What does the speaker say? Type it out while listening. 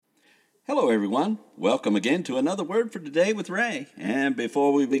Hello, everyone. Welcome again to another Word for Today with Ray. And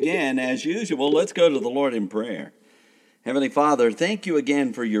before we begin, as usual, let's go to the Lord in prayer. Heavenly Father, thank you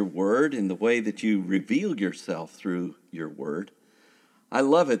again for your Word and the way that you reveal yourself through your Word. I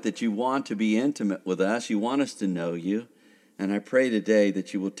love it that you want to be intimate with us. You want us to know you. And I pray today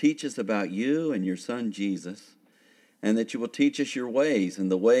that you will teach us about you and your Son, Jesus, and that you will teach us your ways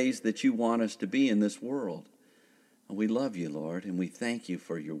and the ways that you want us to be in this world. We love you, Lord, and we thank you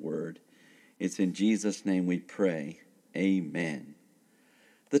for your Word. It's in Jesus' name we pray. Amen.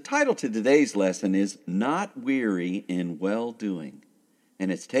 The title to today's lesson is Not Weary in Well-Doing,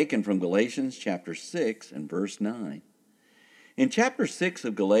 and it's taken from Galatians chapter 6 and verse 9. In chapter 6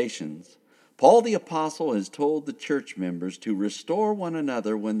 of Galatians, Paul the Apostle has told the church members to restore one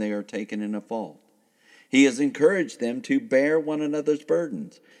another when they are taken in a fault. He has encouraged them to bear one another's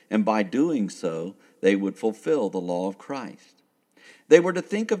burdens, and by doing so, they would fulfill the law of Christ. They were to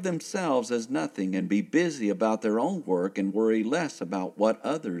think of themselves as nothing and be busy about their own work and worry less about what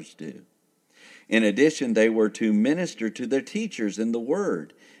others do. In addition, they were to minister to their teachers in the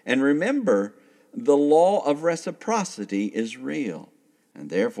Word. And remember, the law of reciprocity is real, and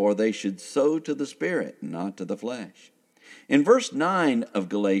therefore they should sow to the Spirit, not to the flesh. In verse 9 of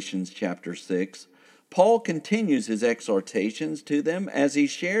Galatians chapter 6, Paul continues his exhortations to them as he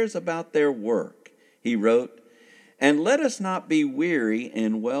shares about their work. He wrote, "And let us not be weary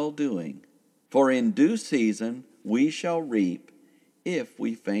in well-doing, for in due season we shall reap if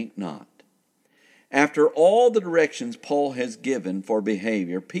we faint not." After all the directions Paul has given for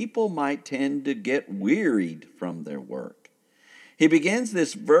behavior, people might tend to get wearied from their work. He begins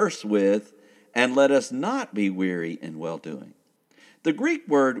this verse with, "And let us not be weary in well-doing." The Greek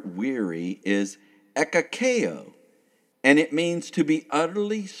word weary is ekakeo, and it means to be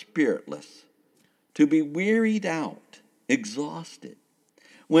utterly spiritless, to be wearied out, exhausted.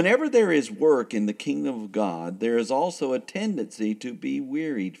 Whenever there is work in the kingdom of God, there is also a tendency to be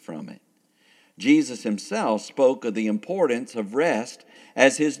wearied from it. Jesus himself spoke of the importance of rest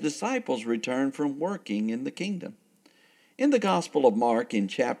as his disciples returned from working in the kingdom. In the Gospel of Mark, in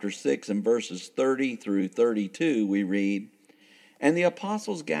chapter 6 and verses 30 through 32, we read, "And the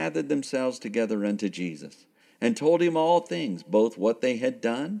apostles gathered themselves together unto Jesus, and told him all things, both what they had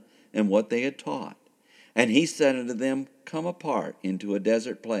done and what they had taught. And he said unto them, Come apart into a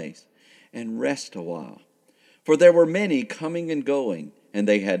desert place, and rest a while. For there were many coming and going, and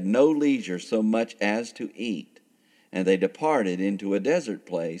they had no leisure so much as to eat. And they departed into a desert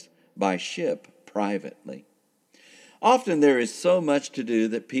place by ship privately." Often there is so much to do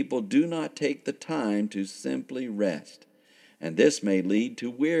that people do not take the time to simply rest. And this may lead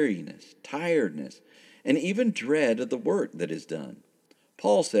to weariness, tiredness, and even dread of the work that is done.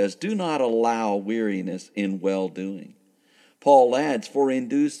 Paul says, "Do not allow weariness in well-doing." Paul adds, "For in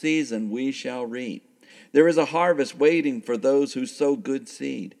due season we shall reap." There is a harvest waiting for those who sow good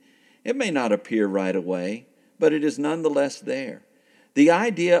seed. It may not appear right away, but it is nonetheless there. The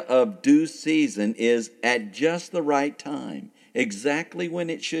idea of due season is at just the right time, exactly when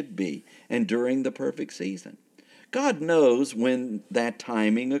it should be, and during the perfect season. God knows when that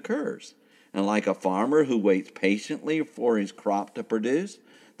timing occurs. And like a farmer who waits patiently for his crop to produce,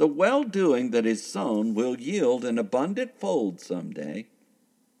 the well-doing that is sown will yield an abundant fold someday.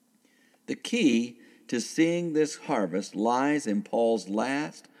 The key to seeing this harvest lies in Paul's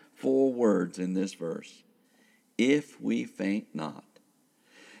last 4 words in this verse, "If we faint not."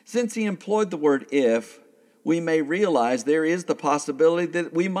 Since he employed the word "if," we may realize there is the possibility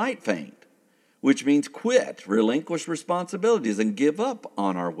that we might faint, which means quit, relinquish responsibilities, and give up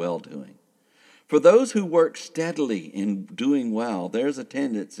on our well-doing. For those who work steadily in doing well, there's a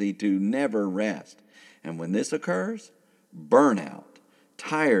tendency to never rest. And when this occurs, burnout,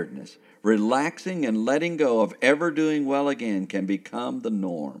 tiredness, relaxing and letting go of ever doing well again can become the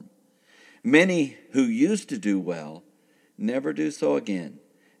norm. Many who used to do well never do so again,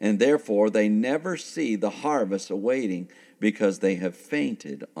 and therefore they never see the harvest awaiting because they have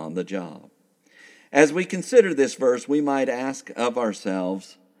fainted on the job. As we consider this verse, we might ask of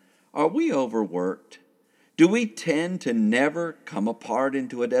ourselves, are we overworked? Do we tend to never come apart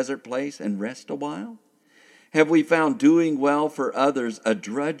into a desert place and rest a while? Have we found doing well for others a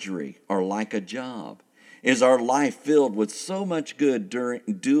drudgery or like a job? Is our life filled with so much good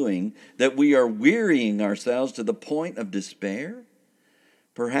doing that we are wearying ourselves to the point of despair?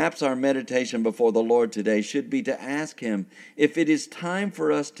 Perhaps our meditation before the Lord today should be to ask Him if it is time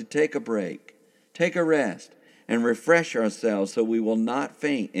for us to take a break, take a rest, and refresh ourselves so we will not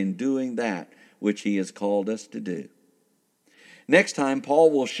faint in doing that which He has called us to do. Next time,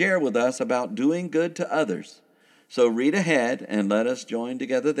 Paul will share with us about doing good to others. So read ahead and let us join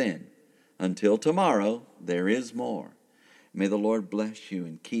together then. Until tomorrow, there is more. May the Lord bless you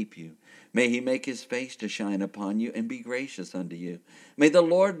and keep you. May he make his face to shine upon you and be gracious unto you. May the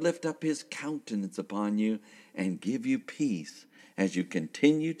Lord lift up his countenance upon you and give you peace as you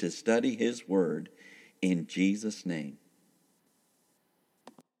continue to study his word. In Jesus' name,